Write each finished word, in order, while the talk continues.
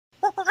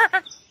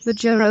The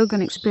Joe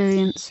Rogan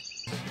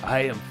Experience.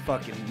 I am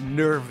fucking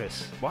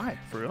nervous. Why?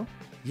 For real?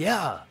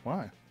 Yeah.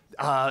 Why?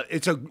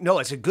 It's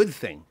a good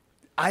thing.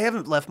 I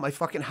haven't left my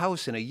fucking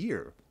house in a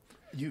year.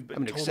 You've been I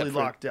mean, totally except for-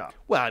 locked up.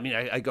 Well, I mean,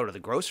 I go to the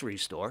grocery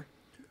store.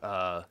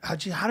 How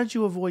did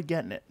you avoid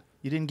getting it?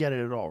 You didn't get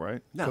it at all,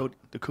 right? No.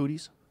 The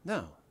cooties?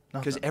 No,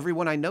 because Nothing.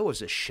 everyone I know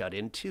is a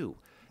shut-in too,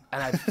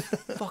 and I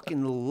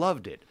fucking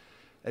loved it.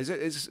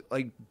 It's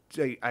like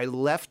I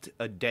left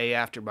a day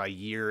after my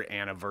year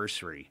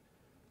anniversary.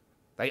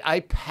 Like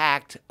I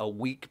packed a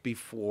week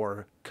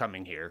before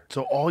coming here.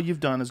 So all you've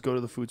done is go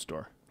to the food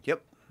store.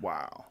 Yep.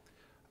 Wow.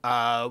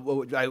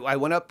 Well, I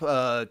went up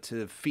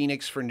to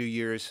Phoenix for New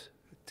Year's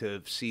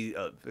to see.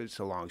 It's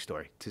a long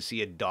story. To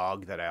see a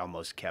dog that I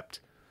almost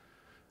kept,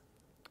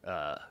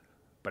 but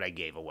I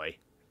gave away.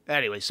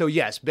 Anyway, so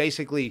yes,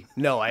 basically,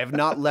 no, I have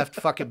not left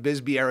fucking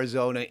Bisbee,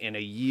 Arizona in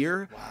a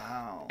year.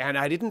 Wow. And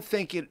I didn't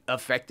think it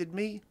affected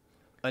me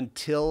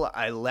until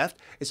I left.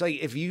 It's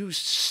like if you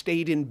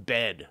stayed in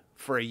bed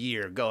for a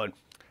year going,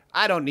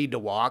 I don't need to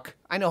walk.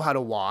 I know how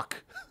to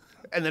walk.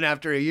 And then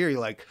after a year, you're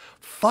like,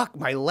 fuck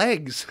my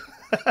legs.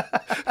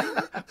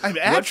 I'm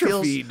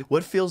atrophied.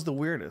 What feels the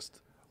weirdest?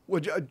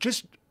 Well,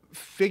 just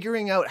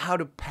figuring out how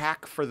to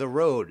pack for the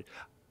road.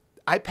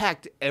 I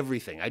packed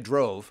everything. I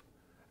drove,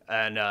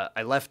 and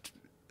I left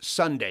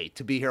Sunday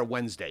to be here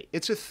Wednesday.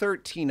 It's a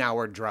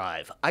 13-hour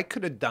drive. I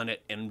could have done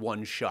it in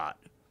one shot.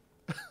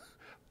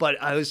 But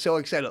I was so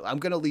excited. I'm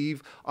going to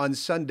leave on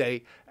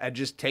Sunday and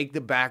just take the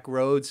back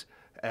roads.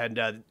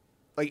 And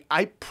like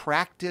I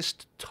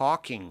practiced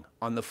talking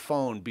on the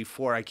phone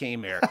before I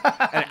came here.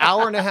 An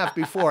hour and a half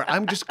before,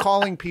 I'm just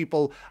calling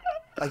people.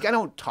 Like I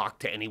don't talk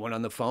to anyone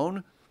on the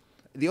phone.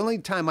 The only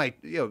time I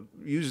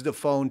use the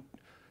phone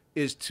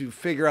is to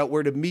figure out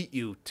where to meet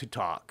you to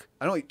talk.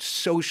 I don't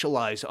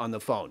socialize on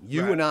the phone.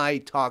 You Right. and I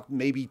talk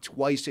maybe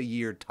twice a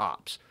year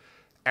tops.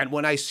 And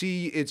when I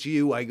see it's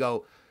you, I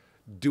go,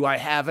 do I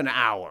have an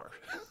hour?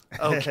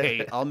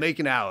 Okay, I'll make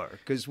an hour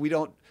because we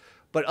don't.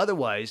 But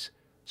otherwise,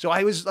 so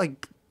I was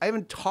like, I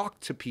haven't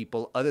talked to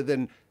people other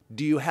than,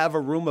 do you have a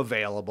room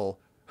available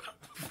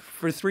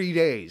for 3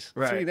 days,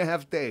 Right.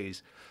 3.5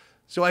 days?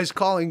 So I was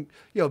calling,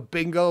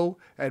 Bingo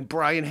and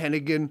Brian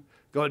Hennigan,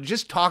 going,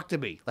 just talk to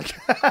me. Like,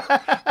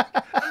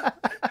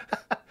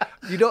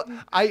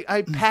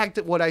 I packed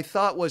what I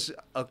thought was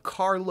a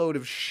carload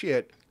of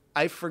shit.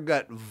 I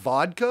forgot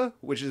vodka,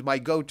 which is my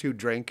go-to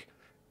drink,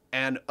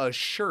 and a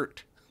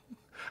shirt.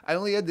 I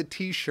only had the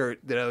T-shirt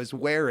that I was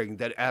wearing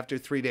that after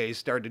 3 days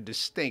started to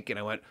stink, and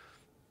I went,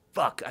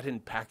 fuck, I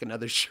didn't pack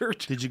another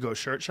shirt. Did you go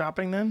shirt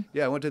shopping then?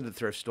 Yeah, I went to the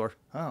thrift store.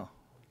 Oh,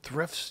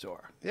 thrift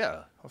store.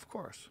 Yeah. Of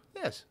course.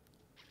 Yes.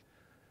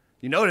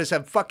 You notice I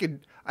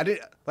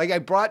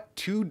brought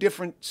 2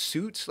 different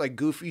suits, like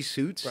goofy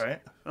suits. Right.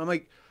 And I'm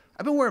like,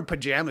 I've been wearing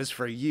pajamas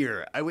for a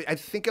year. I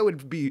think I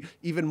would be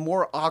even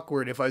more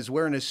awkward if I was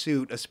wearing a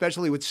suit,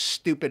 especially with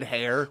stupid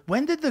hair.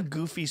 When did the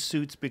goofy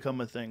suits become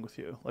a thing with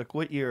you? Like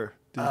what year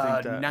do you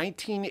think that?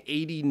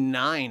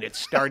 1989, it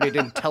started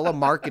in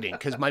telemarketing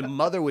because my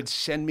mother would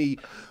send me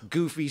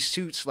goofy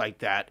suits like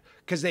that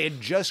because they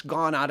had just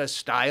gone out of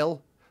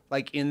style,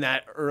 like in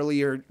that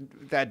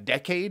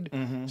decade.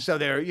 Mm-hmm. So So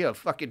they're,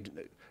 fucking,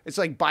 it's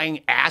like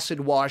buying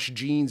acid wash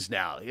jeans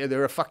now. Yeah,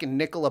 they're a fucking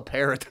nickel a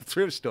pair at the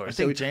thrift store. I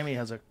think Jamie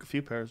has a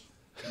few pairs.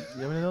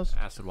 You have any of those?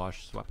 Acid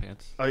wash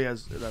sweatpants. Oh, yeah,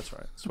 that's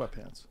right.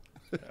 Sweatpants.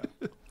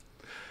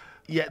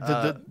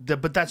 Yeah,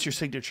 but that's your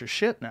signature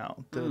shit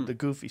now, the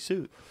goofy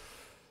suit.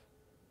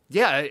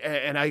 Yeah,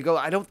 and I go,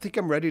 I don't think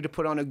I'm ready to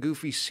put on a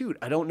goofy suit.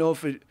 I don't know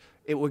if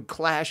it would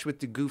clash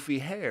with the goofy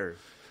hair.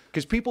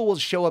 Because people will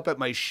show up at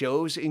my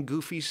shows in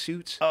goofy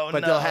suits, but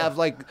no. they'll have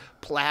like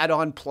plaid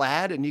on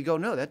plaid, and you go,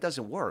 no, that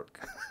doesn't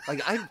work.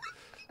 Like I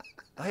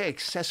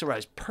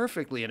accessorize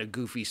perfectly in a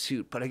goofy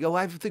suit, but I go,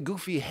 I have the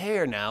goofy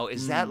hair now.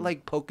 Is that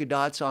like polka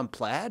dots on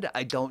plaid?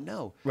 I don't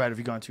know. Right, have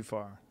you gone too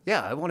far?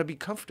 Yeah, I want to be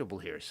comfortable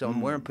here, so I'm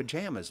wearing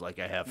pajamas like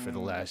I have for the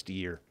last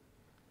year.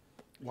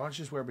 Why don't you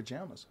just wear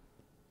pajamas?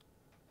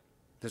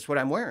 That's what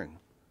I'm wearing.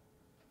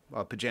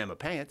 Well, pajama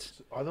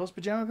pants. Are those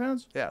pajama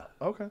pants? Yeah.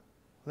 Okay,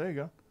 there you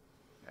go.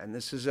 And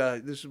this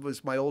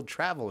was my old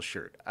travel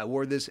shirt. I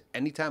wore this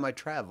anytime I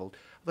traveled.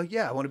 I'm like,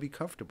 yeah, I want to be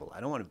comfortable. I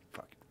don't want to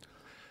fucking.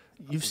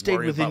 You've stayed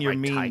worry within about your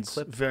my tie means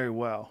clip. very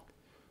well.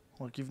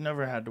 Like you've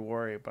never had to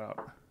worry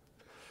about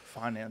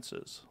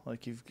finances.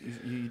 Like you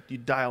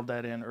dialed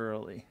that in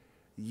early.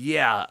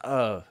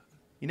 Yeah.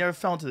 You never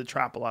fell into the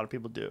trap a lot of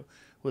people do,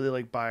 where they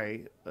like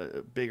buy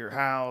a bigger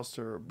house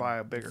or buy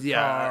a bigger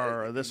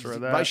car or this or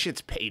that. My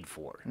shit's paid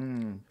for.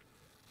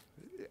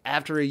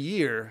 After a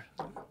year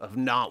of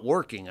not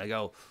working, I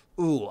go,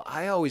 ooh,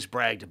 I always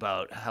bragged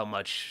about how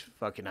much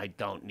fucking I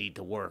don't need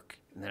to work.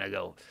 And then I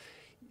go,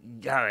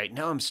 all right,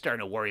 now I'm starting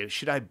to worry.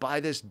 Should I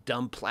buy this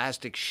dumb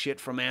plastic shit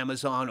from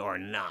Amazon or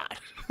not?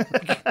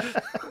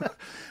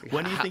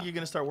 When do you think you're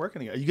going to start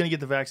working again? Are you going to get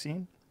the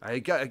vaccine? I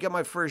got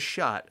my first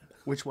shot.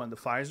 Which one, the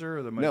Pfizer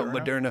or the Moderna? No,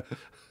 Moderna.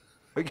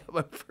 I got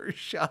my first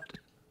shot.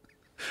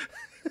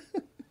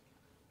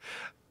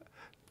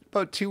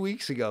 About 2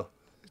 weeks ago.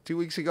 2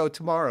 weeks ago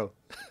tomorrow.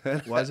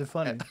 Why is it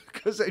funny?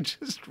 Because I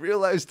just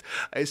realized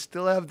I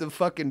still have the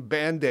fucking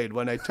Band-Aid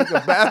when I took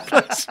a bath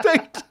last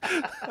night.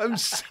 I'm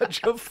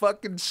such a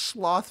fucking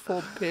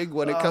slothful pig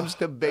when it comes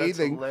to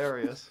bathing. That's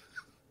hilarious.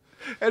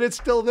 And it's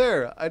still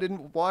there. I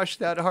didn't wash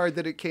that hard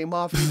that it came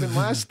off even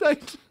last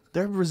night.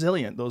 They're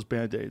resilient, those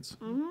Band-Aids.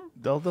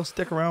 They'll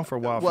stick around for a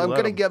while. Well, I'm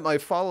going to get my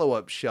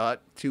follow-up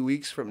shot 2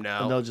 weeks from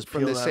now. And they'll just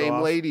from peel the that same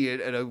off? lady,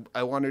 and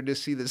I want her to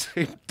see the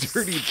same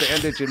dirty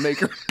bandage and make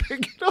her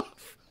pick it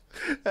off.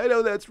 I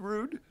know that's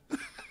rude,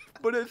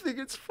 but I think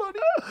it's funny.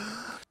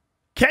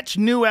 Catch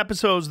new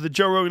episodes of the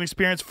Joe Rogan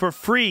Experience for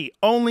free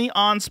only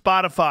on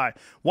Spotify.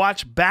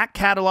 Watch back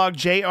catalog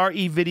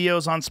JRE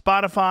videos on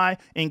Spotify,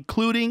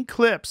 including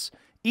clips.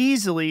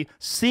 Easily,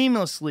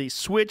 seamlessly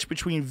switch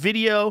between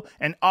video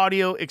and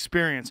audio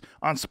experience.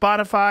 On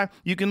Spotify,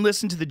 you can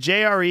listen to the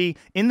JRE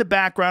in the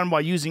background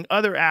while using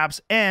other apps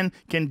and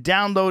can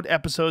download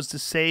episodes to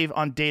save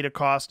on data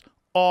cost,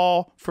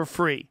 all for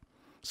free.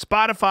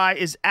 Spotify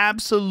is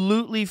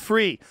absolutely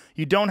free.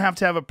 You don't have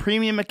to have a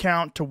premium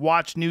account to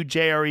watch new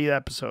JRE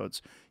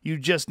episodes. You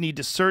just need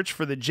to search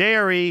for the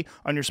JRE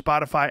on your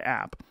Spotify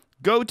app.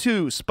 Go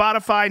to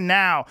Spotify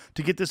now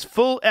to get this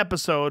full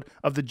episode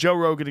of the Joe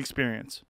Rogan Experience.